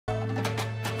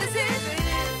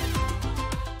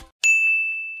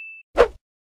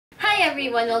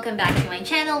everyone! Welcome back to my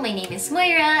channel. My name is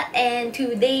Moira, and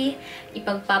today,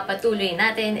 ipagpapatuloy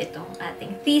natin itong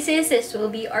ating thesis. This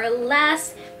will be our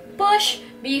last push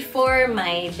before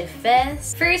my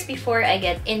defense. First, before I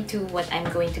get into what I'm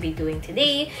going to be doing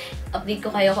today, update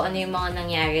ko kayo kung ano yung mga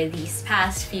nangyari these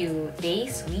past few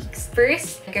days, weeks.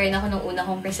 First, nagkaroon ako ng una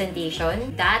kong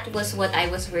presentation. That was what I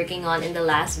was working on in the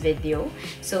last video.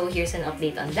 So, here's an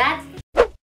update on that.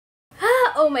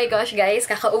 Oh my gosh, guys,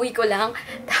 kakauwi ko lang.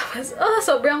 Tapos,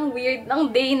 sobrang weird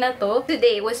ng day na to.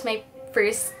 Today was my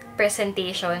first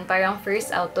presentation. Parang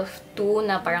first out of 2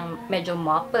 na parang medyo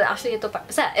mock. Well, actually, ito pa.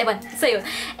 Basta yun.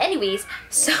 Anyways,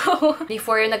 so,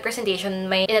 before yung nag-presentation,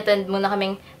 may inattend muna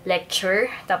kaming lecture.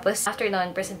 Tapos, after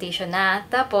nun, presentation na.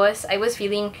 Tapos, I was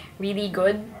feeling really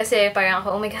good. Kasi parang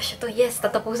ako, oh my gosh, ito, yes,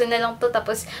 tatapusin na lang to.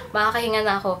 Tapos, makakahinga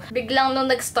na ako. Biglang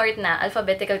nung nag-start na,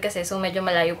 alphabetical kasi, so medyo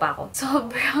malayo pa ako.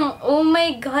 Sobrang, oh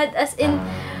my God, as in,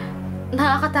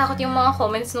 nakakatakot yung mga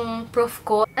comments nung prof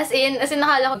ko. As in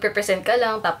nakala ko, present ka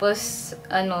lang, tapos,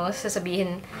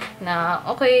 sasabihin na,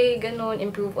 okay, ganun,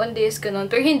 improve on this,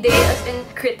 ganun. Pero hindi, as in,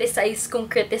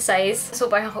 criticize. So,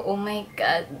 parang ako, oh my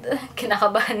God,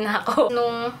 kinakabahan na ako.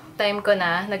 Nung time ko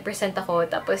na, nag-present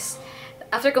ako, tapos,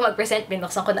 after ko mag-present,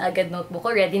 binuksan ko na agad notebook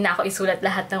ko. Ready na ako isulat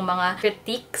lahat ng mga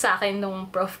critique sa akin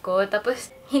nung prof ko.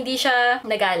 Tapos, hindi siya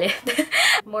nagalit.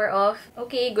 More of,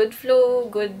 okay, good flow,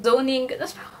 good zoning.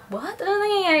 Tapos, what? Ano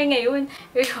nangyayari ngayon?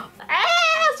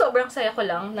 Sobrang saya ko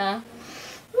lang na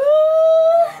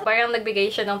parang nagbigay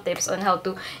siya ng tips on how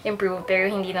to improve. Pero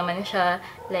hindi naman siya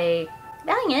like,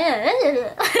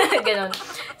 ganon.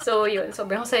 So, yun.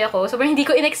 Sobrang saya ko. Sobrang hindi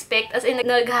ko in-expect. As in,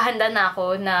 naghahanda na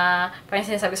ako na parang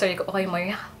sinasabi sa sarili ko, okay,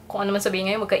 Moira, kung ano man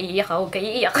sabihin ngayon, huwag ka iiyak ka, huwag ka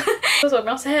iiyak. So,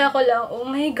 sobrang saya ko lang. Oh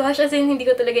my gosh, as in, hindi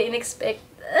ko talaga in-expect.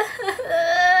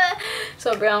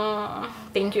 Sobrang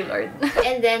thank you, Lord.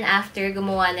 And then, after,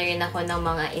 gumawa na rin ako ng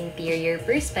mga interior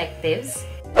perspectives.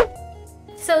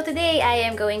 So, today, I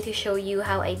am going to show you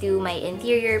how I do my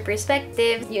interior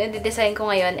perspective. Yung design ko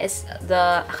ngayon is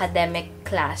the academic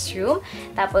classroom.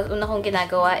 Tapos, una kong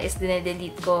ginagawa is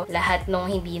dinedelete ko lahat nung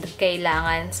hindi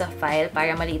kailangan sa file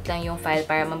para maliit lang yung file,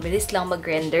 para mabilis lang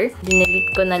mag-render.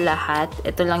 Dinelete ko na lahat.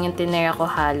 Ito lang yung tinira ko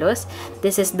halos.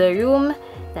 This is the room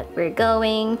that we're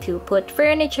going to put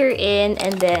furniture in.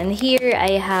 And then, here,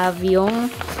 I have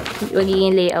yung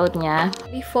magiging layout niya.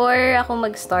 Before ako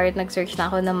mag-start, nag-search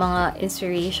na ako ng mga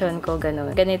inspiration ko,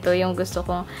 ganun. Ganito yung gusto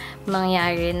kong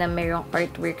mangyari na mayroong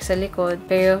artwork sa likod.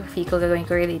 Pero, feel ko gagawin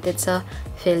ko related sa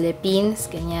Philippines.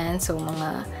 Ganyan. So,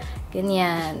 mga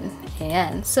ganyan.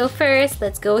 Ayan. So, first,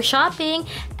 let's go shopping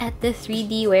at the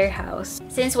 3D warehouse.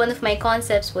 Since one of my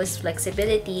concepts was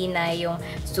flexibility, na yung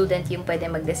student yung pwede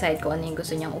mag-decide kung ano yung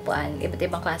gusto niyang upuan. Iba't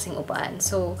ibang klaseng upuan.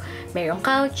 So, mayroong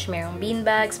couch, mayroong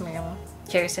beanbags, mayroong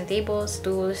chairs and tables,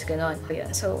 stools, gano'n.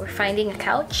 So, we're finding a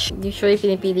couch. Usually,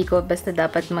 pinipili ko basta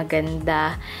dapat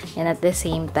maganda and at the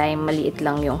same time, maliit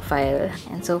lang yung file.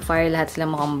 And so far, lahat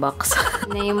sila mukhang box.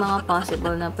 Na yung mga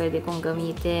possible na pwede kong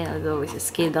gamitin. Although,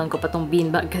 scale down ko pa tong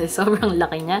beanbag kasi sobrang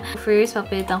laki niya. First,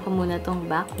 papilitan ko muna tong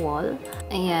back wall.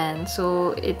 Ayan.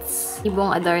 So, it's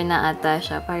ibong Adarna ata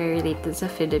siya para related sa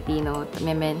Filipino.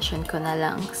 May mention ko na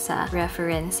lang sa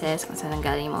references kung saan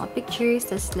nanggaling yung mga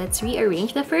pictures. Tapos, let's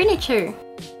rearrange the furniture.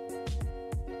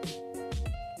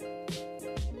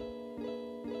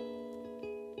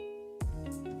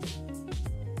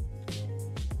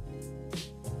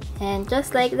 And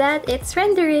just like that, it's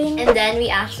rendering. And then, we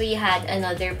actually had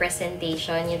another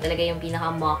presentation. Yun talaga yung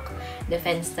pinaka-mock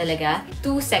defense talaga.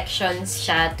 2 sections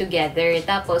siya together.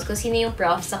 Tapos, kung sino yung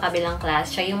prof sa kabilang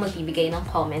class, siya yung magbibigay ng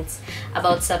comments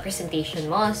about sa presentation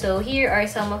mo. So, here are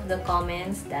some of the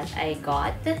comments that I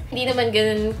got. Hindi naman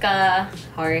ganun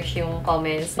ka-harsh yung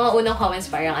comments. Mga unang comments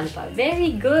parang ano pa,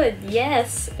 very good,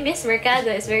 yes! Miss Mercado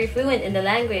is very fluent in the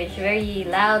language, very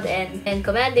loud and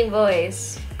commanding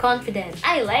voice. Confident.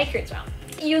 I like her drum.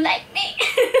 You like me!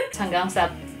 Hanggang sa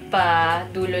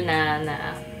padulo na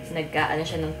nag-ano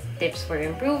siya ng tips for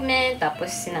improvement.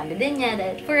 Tapos sinabi din niya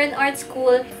that for an art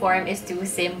school, form is too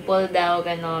simple daw,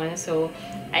 ganon. So,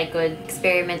 I could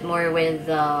experiment more with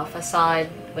the facade,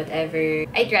 whatever.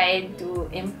 I tried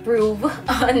to improve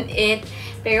on it.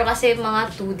 Pero kasi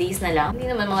mga 2 days na lang.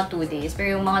 Hindi naman mga 2 days.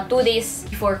 Pero yung mga 2 days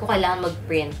before ko kailangan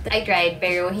mag-print. I tried,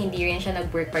 pero hindi rin siya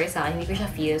nag-work para sa akin. Hindi ko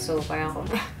siya feel. So, parang ako,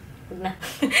 na.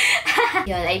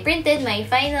 Yun, I printed my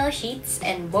final sheets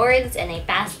and boards and I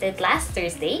passed it last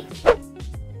Thursday.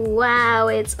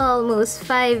 Wow, it's almost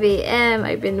 5 a.m.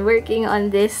 I've been working on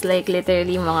this like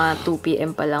literally mga 2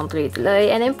 p.m. pa lang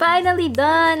tuloy-tuloy. And I'm finally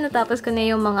done! Natapos ko na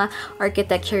yung mga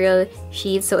architectural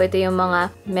sheets. So, ito yung mga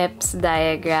MEPS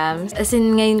diagrams. As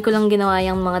in, ngayon ko lang ginawa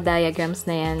yung mga diagrams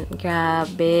na yan.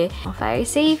 Grabe. Fire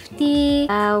safety,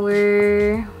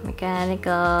 power,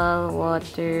 mechanical,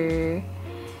 water,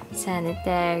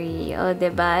 sanitary. O,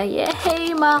 diba?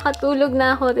 Yay! Makakatulog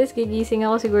na ako. Tapos gigising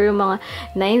ako siguro mga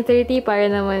 9:30 para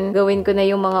naman gawin ko na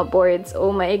yung mga boards.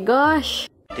 Oh my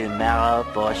gosh! Tomorrow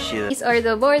for sure. These are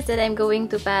the boards that I'm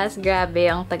going to pass. Grabe,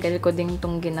 ang tagal ko din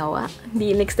itong ginawa.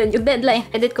 Hindi in-extend yung deadline.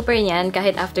 Edit ko pa rin yan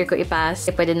kahit after ko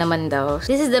i-pass. Pwede naman daw.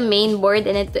 This is the main board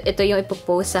and ito yung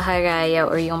ipopost sa Haraya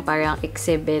or yung parang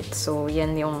exhibit. So,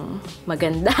 yan yung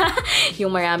maganda.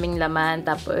 Yung maraming laman.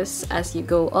 Tapos, as you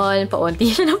go on,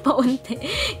 paunti siya na paunti.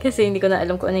 Kasi hindi ko na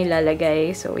alam kung ano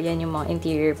ilalagay. So, yan yung mga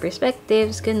interior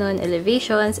perspectives, ganun,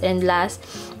 elevations. And last,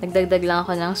 nagdagdag lang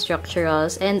ako ng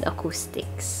structurals and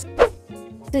acoustics.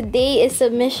 Today is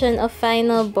submission of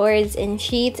final boards and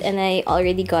sheets and I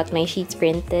already got my sheets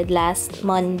printed last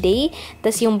Monday.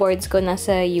 Tapos yung boards ko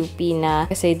nasa UP na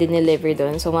kasi dineliver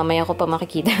doon. So mamaya ko pa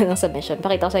makikita ng submission.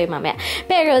 Pakita ko sa'yo mamaya.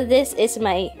 Pero these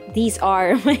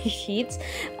are my sheets.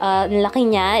 Ang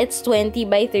laki niya. It's 20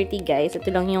 by 30 guys.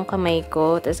 Ito lang yung kamay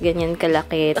ko. Tapos ganyan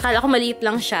kalaki. Akala ko maliit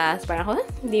lang siya. Parang ako,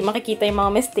 hindi makikita yung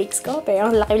mga mistakes ko.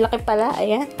 Pero ang laki-laki pala.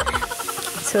 Ayan.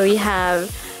 So you have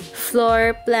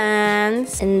floor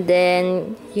plans, and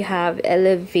then you have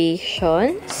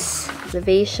elevations,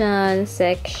 elevation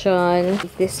section.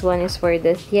 This one is for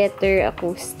the theater,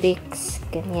 acoustics,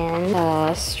 ganyan.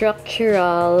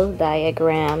 Structural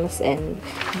diagrams and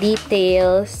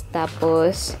details,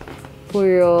 tapos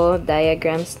puro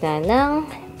diagrams na ng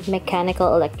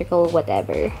mechanical, electrical,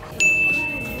 whatever.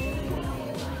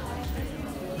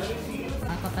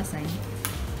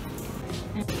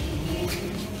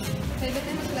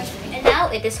 And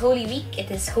now, it is Holy Week. It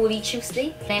is Holy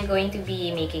Tuesday. I'm going to be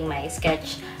making my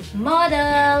sketch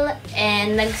model.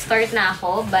 And nag-start na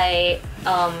ako by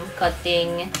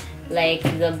cutting like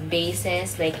the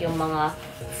bases, like yung mga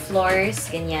floors,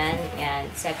 ganyan. And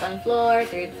second floor,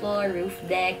 third floor, roof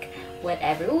deck,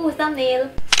 whatever. Ooh,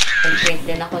 thumbnail! Nag-print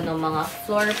din ako ng mga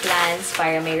floor plans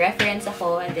para may reference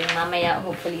ako. And then mamaya,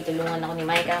 hopefully, tulungan ako ni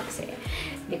Micah kasi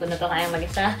hindi ko na ito kayang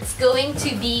mag-isa. It's going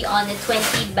to be on a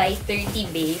 20 by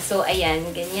 30 base. So,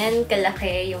 ayan, ganyan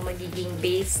kalaki yung magiging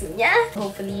base niya.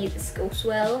 Hopefully, this goes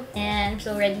well. And I'm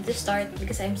so ready to start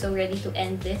because I'm so ready to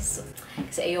end this.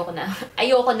 Kasi ayoko na.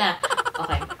 Ayoko na!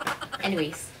 Okay.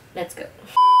 Anyways, let's go.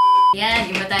 Yan,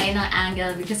 iba tayo ng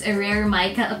angle because a rare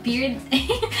Micah appeared.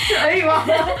 Ay, wow!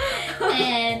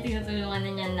 And tinutulungan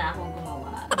na niya na akong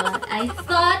gumawa. But I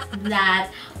thought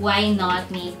that why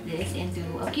not make this into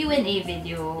a Q&A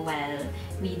video while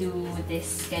we do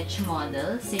this sketch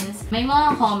model since may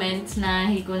mga comments na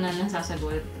hindi ko na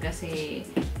nasasagot kasi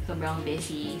sobrang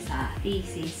busy sa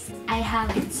thesis. I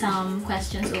have some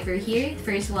questions over here.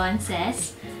 First one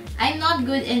says, I'm not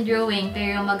good in drawing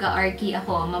pero mag-Arki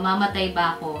ako. Mamamatay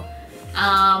ba ako?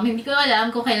 Hindi ko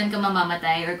alam kung kailan ka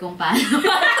mamamatay or kung paano.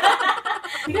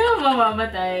 Hindi ka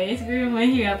mamamatay. Siguro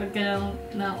mahihirapan ka lang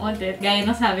ng onte. Gaya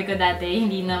ng sabi ko dati,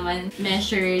 hindi naman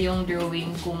measure yung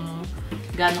drawing kung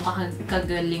gaano ka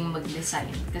kagaling mag-design.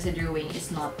 Kasi drawing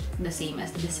is not the same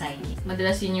as designing.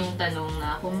 Madalas yun yung tanong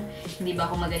na kung hindi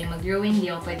ba ako magaling mag-drawing, hindi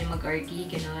ako pwede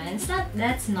mag-Arki, gano'n.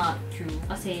 That's not true.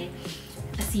 Kasi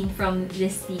as seen from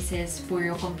this thesis,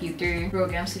 puro computer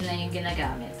programs na yung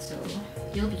ginagamit. So,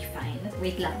 you'll be fine.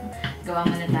 Wait lang. Gawa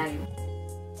muna tayo.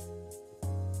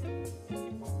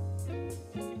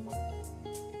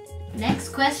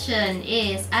 Next question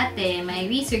is, Ate, may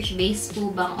research-based po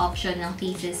bang option ng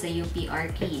thesis sa UP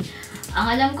Arki? Ang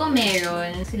alam ko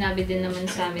meron. Sinabi din naman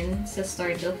sa amin sa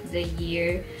start of the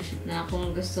year na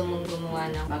kung gusto mong gumawa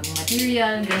ng bagong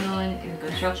material, ganun, in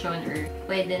construction, or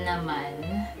pwede naman.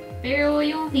 Pero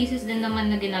yung thesis din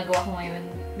naman na ginagawa ko ngayon,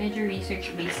 medyo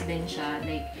research-based din siya.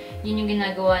 Like, yun yung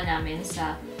ginagawa namin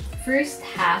sa first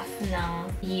half ng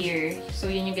year. So,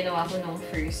 yun yung ginawa ko nung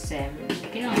first sem.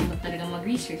 Kailangan mo talagang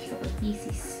mag-research kapag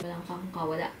thesis. Walang kang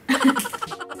kawala.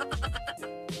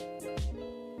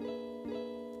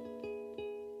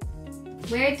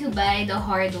 Where to buy the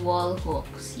hard wall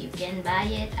hooks? You can buy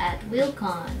it at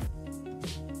Wilcon.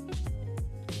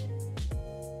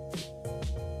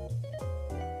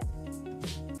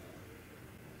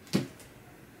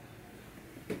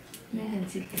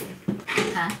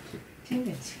 Ha?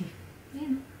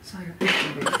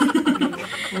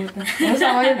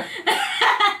 Sorry.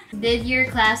 Did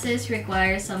your classes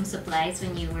require some supplies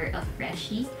when you were a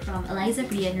freshie? From Eliza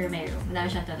Brian Romero. Madami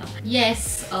siyang tanong.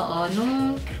 Yes, oo.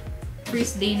 Nung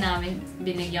first day namin,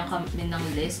 binigyan kami ng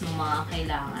list ng mga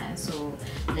kailangan. So,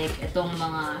 like, itong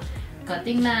mga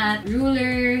cutting mat,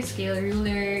 ruler, scale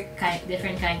ruler,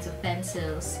 different kinds of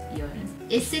pencils, yun.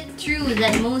 Is it true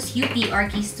that most UP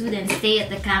Arki students stay at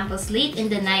the campus late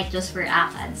in the night just for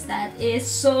ACADS? That is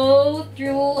so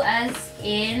true, as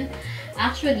in,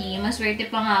 actually,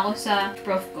 maswerte pa nga ako sa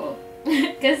prof ko.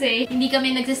 Kasi, hindi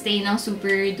kami nagsistay ng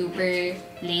super duper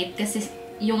late kasi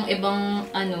yung ibang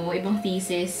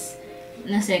thesis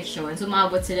na section,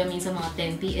 sumabot sila minsan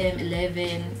mga 10 PM,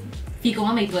 11. Fiko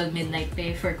nga may 12 midnight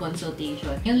pay for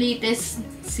consultation. Yung latest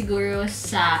siguro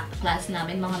sa class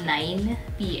namin, mga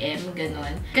 9 PM,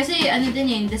 ganun. Kasi ano din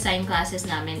yung design classes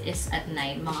namin is at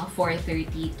 9, mga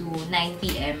 4:30 to 9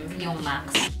 PM yung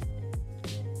max.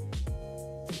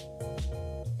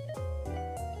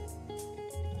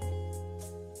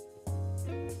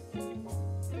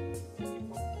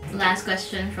 Last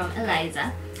question from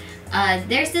Eliza.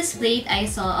 There's this plate I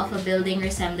saw of a building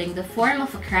resembling the form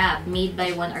of a crab made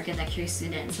by one architecture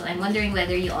student. So I'm wondering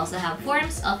whether you also have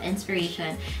forms of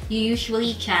inspiration you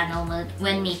usually channel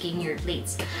when making your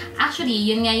plates. Actually,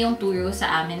 yun nga yung turo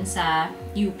sa amin sa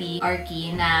UP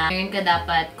Arki na meron ka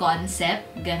dapat concept,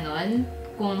 ganon.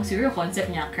 Kung siguro concept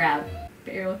niya, crab.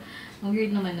 Pero ang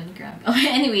weird naman nun, crab. Okay,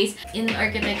 anyways, in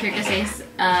architecture kasi,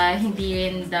 hindi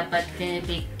rin dapat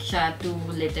tinitake siya too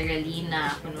literally na,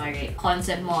 kunwari,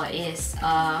 concept mo is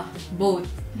boat.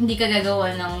 Hindi ka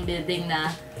gagawa ng building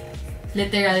na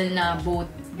literal na boat,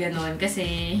 ganon.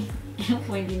 Kasi,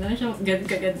 hindi naman siya ganun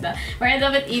kaganda. Parang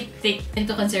dapat i-take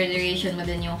into consideration mo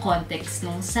din yung context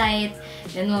ng site,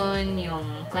 ganun, yung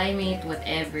climate,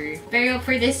 whatever. Pero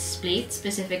for this plate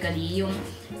specifically, yung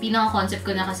pinaka-concept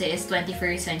ko na kasi is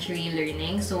 21st century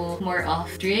learning. So, more of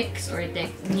tricks or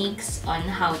techniques on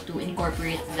how to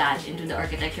incorporate that into the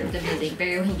architecture of the building.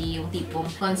 Pero hindi yung tipong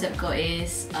concept ko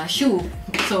is shoe.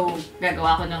 So,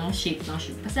 gagawa ko ng shape ng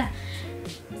shoe. Basta,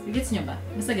 gets nyo ba?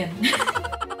 Basta ganun.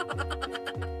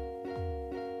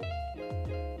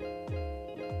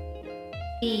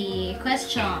 May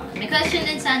question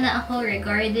din sana ako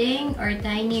regarding our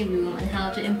tiny room and how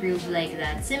to improve like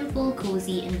that. Simple,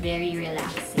 cozy, and very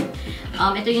relaxing.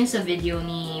 Ito yung sa video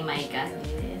ni Micah.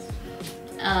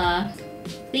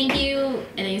 Thank you,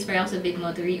 and I-inspire ako sa bit mo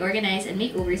to reorganize and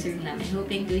make over room namin.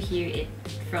 Hoping to hear it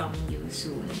from you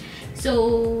soon.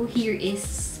 So, here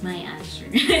is my answer.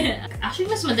 Actually,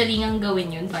 mas madali ngang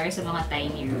gawin yun para sa mga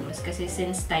tiny rooms. Kasi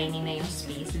since tiny na yung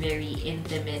space, very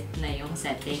intimate na yung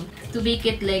setting. To make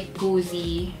it like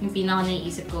cozy, yung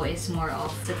pinaka-naiisip ko is more of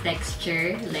the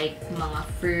texture. Like mga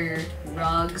fur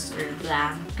rugs or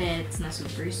blankets na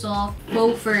super soft.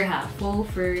 Faux fur ha. Faux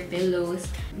fur pillows.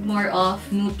 More of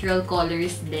neutral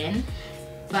colors din.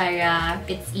 Para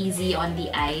it's easy on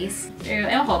the eyes. Pero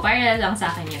ewan ko, para lang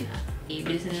sa akin yun ha.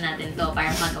 Bilisan natin to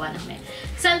para magawa namin.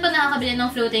 Saan pa nakakabili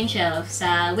ng floating shelf?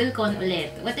 Sa Wilcon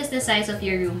ulit. What is the size of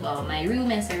your room po? My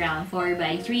room is around 4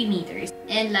 by 3 meters.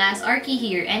 And last, Arki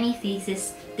here. Any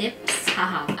thesis tips?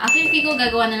 Haha. Actually, Pico,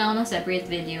 gagawa na lang ako ng separate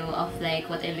video of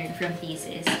like what I learned from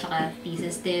thesis. Tsaka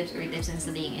thesis tips or tips in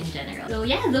studying in general. So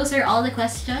yeah, those are all the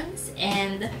questions.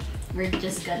 And we're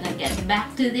just gonna get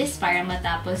back to this para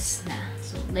matapos na.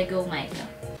 So, let go, Micah.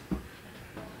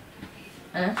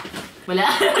 Wala.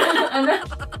 Ano?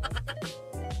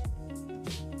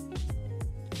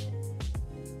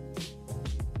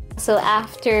 So,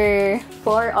 after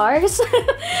 4 hours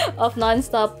of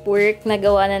non-stop work,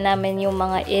 nagawa na namin yung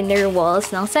mga inner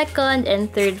walls ng 2nd and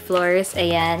 3rd floors.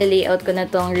 Ayan, layout ko na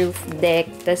tong roof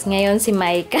deck. Tapos ngayon si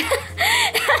Micah,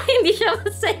 hindi siya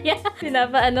masaya.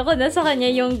 Pinapaano ko na sa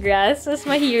kanya yung grass. Mas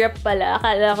mahirap pala.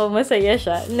 Akala ko masaya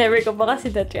siya. Never ko pa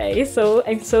kasi na-try. So,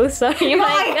 I'm so sorry,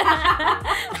 Micah.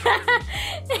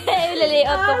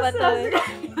 Ilalayout ko pa to.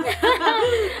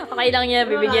 Okay lang niya.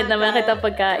 Bibigyan naman kita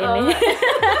pagkain eh.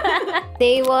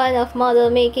 Day 1 of model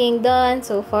making done.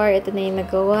 So far, ito na yung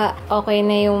nagawa. Okay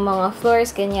na yung mga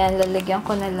floors. Ganyan, lalagyan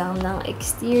ko na lang ng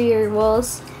exterior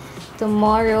walls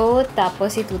tomorrow.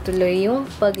 Tapos, itutuloy yung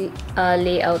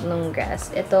pag-layout ng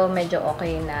grass. Ito, medyo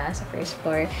okay na sa first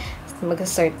floor.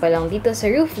 Mag-start pa lang dito sa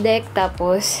roof deck.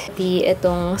 Tapos,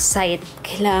 itong site,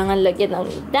 kailangan lagyan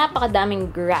ng napakadaming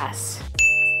grass.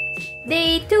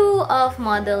 Day 2 of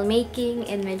model making,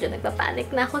 and medyo nagpapanik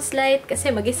na ako slight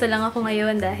kasi mag-isa lang ako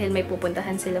ngayon dahil may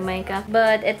pupuntahan sila Micah.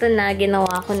 But eto na,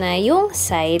 ginawa ko na yung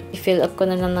site. I-fill up ko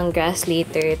na lang ng grass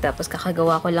later. Tapos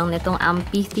kakagawa ko lang nitong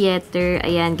amphitheater.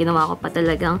 Ayan, ginawa ko pa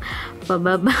talagang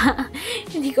pababa.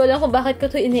 Hindi ko alam kung bakit ko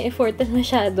to ini-effortan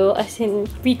masyado. As in,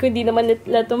 hindi naman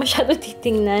nila to masyado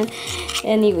titingnan.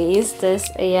 Anyways,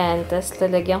 tas ayan, tas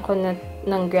lalagyan ko na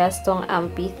ng grass tong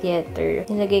amphitheater.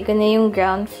 Nilagay ko na yung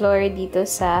ground floor dito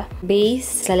sa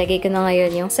base. Lalagay ko na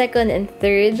ngayon yung second and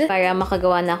third para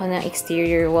makagawa na ako ng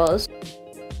exterior walls.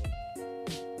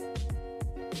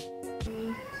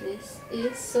 This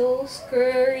is so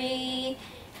scary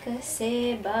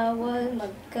kasi bawal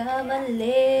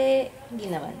magkamali. Hindi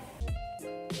naman.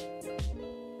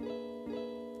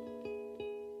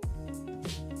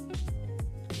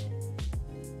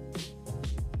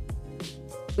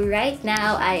 Right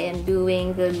now, I am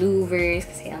doing the louvers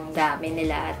kasi ang dami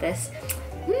nila. Tapos,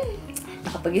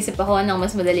 nakapag-isip ako ng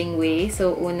mas madaling way.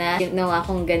 So, una, ginawa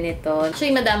akong ganito.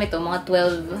 Actually, madami to. Mga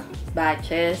 12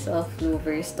 batches of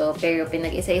louvers to. Pero,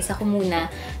 pinag-isa-isa ko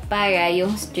muna para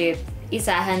yung strip,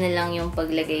 isahan na lang yung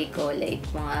paglagay ko. Like,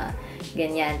 mga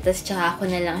ganyan. Tapos, tsaka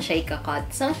ako na lang siya ika-cut.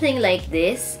 Something like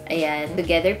this. Ayan.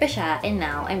 Together pa siya. And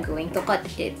now, I'm going to cut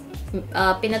it.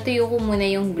 Pinatuyo ko muna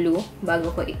yung glue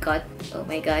bago ko i-cut. Oh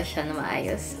my gosh, siya na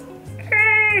maayos.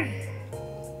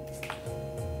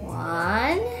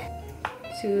 1,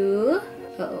 2,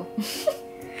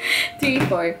 3,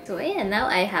 4. So, ayan. Now,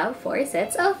 I have 4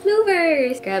 sets of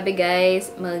louvers. Grabe,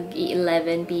 guys.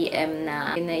 Mag-11 PM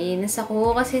na. Naiinis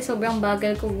ako kasi sobrang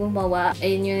bagal ko gumawa.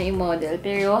 Ayun yun yung model.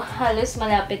 Pero, halos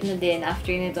malapit na din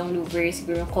after nitong louvers.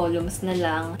 Siguro columns na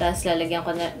lang. Tapos, lalagyan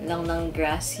ko na lang ng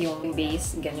grass yung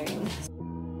base. Ganun.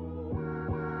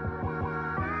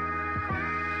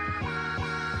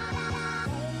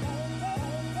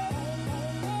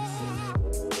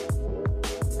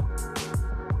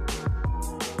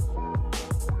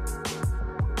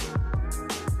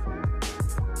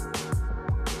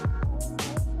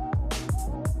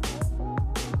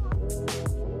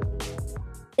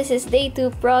 This is day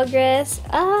 2 progress.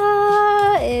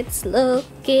 It's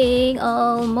looking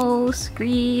almost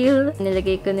real.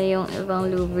 Nilagay ko na yung ibang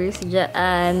louvers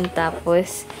dyan.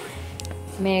 Tapos,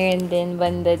 meron din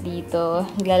banda dito.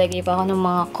 Naglalagay pa ako ng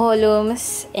mga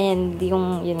columns. And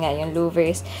yun nga, yung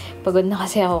louvers. Pagod na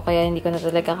kasi ako kaya hindi ko na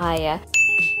talaga kaya.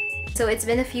 So, it's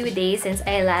been a few days since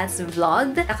I last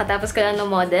vlogged. Nakatapos ko lang ng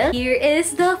model. Here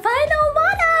is the final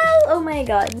model! Oh my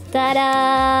god!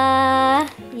 Tada!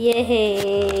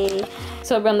 Yay!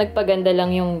 Sobrang nagpaganda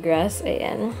lang yung grass.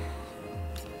 Ayan.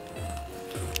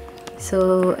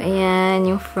 So, ayan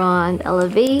yung front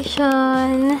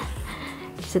elevation.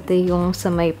 Ito yung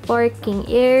sa may parking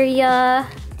area.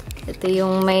 Ito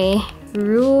yung may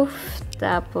roof.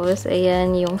 Tapos,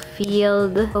 ayan yung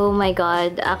field. Oh my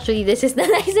god. Actually, this is the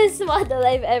nicest model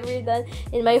I've ever done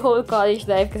in my whole college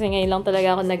life. Kasi ngayon lang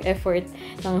talaga ako nag-effort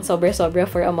ng sobra-sobra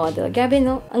for a model. Grabe,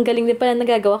 no? Ang galing din pala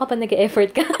nagagawa kapag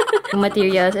nag-effort ka. Yung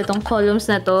materials, itong columns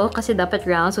na to, kasi dapat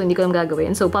round, so hindi ko lang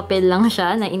gagawin. So, papel lang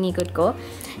siya na inikot ko.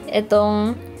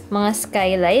 Itong mga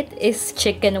skylight is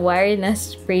chicken wire na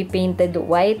spray painted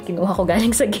white. Kinuha ko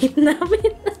galing sa gate namin.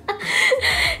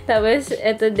 Tapos,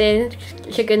 ito din,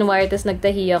 chicken wire. Tapos,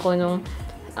 nagtahi ako nung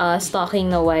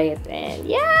stocking na white. And,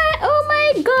 yeah! Oh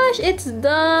my gosh! It's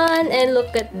done! And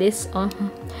look at this.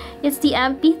 It's the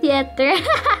amphitheater.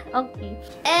 Okay.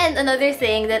 And another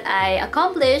thing that I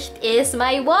accomplished is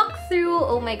my walkthrough.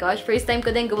 Oh my gosh, first time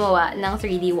ko din gumawa ng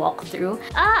 3D walkthrough.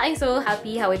 I'm so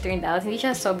happy how it turned out. Hindi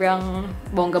siya sobrang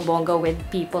bongga-bongga with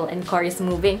people and cars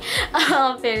moving.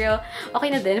 Pero okay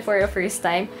na din for a first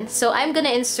time. So I'm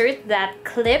gonna insert that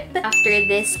clip after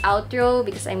this outro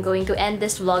because I'm going to end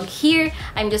this vlog here.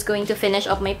 I'm just going to finish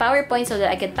up my PowerPoint so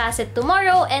that I can pass it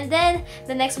tomorrow. And then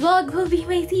the next vlog will be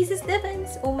my thesis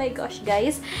defense. Oh my gosh,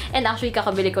 guys. And actually,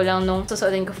 kakabili ko lang nung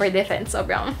susuotin ko for defense.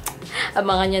 Sobrang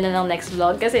abangan nyo na ng next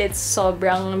vlog kasi it's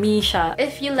sobrang me siya.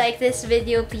 If you like this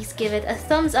video, please give it a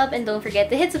thumbs up and don't forget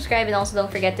to hit subscribe and also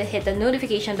don't forget to hit the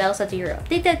notification bell so that you're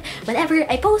updated whenever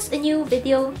I post a new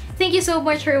video. Thank you so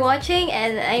much for watching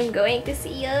and I'm going to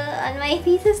see you on my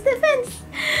thesis defense.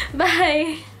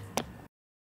 Bye!